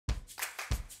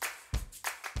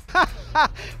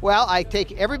Well, I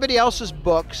take everybody else's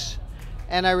books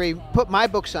and I put my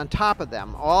books on top of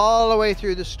them all the way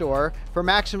through the store for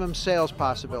maximum sales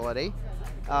possibility.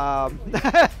 No,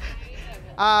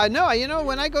 you know,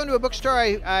 when I go into a bookstore,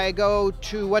 I go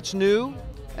to what's new.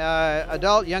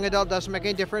 Adult, young adult, doesn't make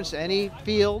any difference, any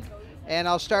field. And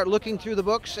I'll start looking through the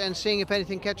books and seeing if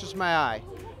anything catches my eye.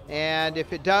 And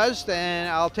if it does, then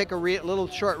I'll take a little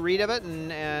short read of it,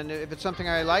 and if it's something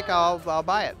I like, I'll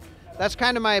buy it. That's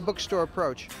kind of my bookstore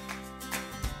approach.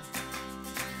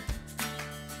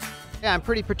 Yeah, I'm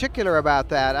pretty particular about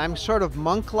that. I'm sort of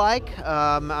monk-like.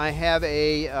 I have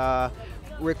a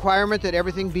requirement that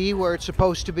everything be where it's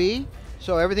supposed to be.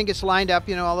 So everything gets lined up,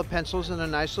 you know, all the pencils in a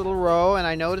nice little row, and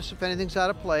I notice if anything's out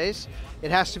of place.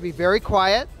 It has to be very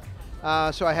quiet.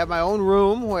 So I have my own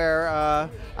room where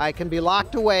I can be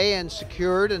locked away and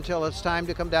secured until it's time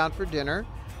to come down for dinner.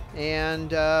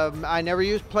 And I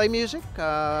never play music,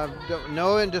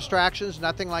 no distractions,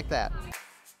 nothing like that.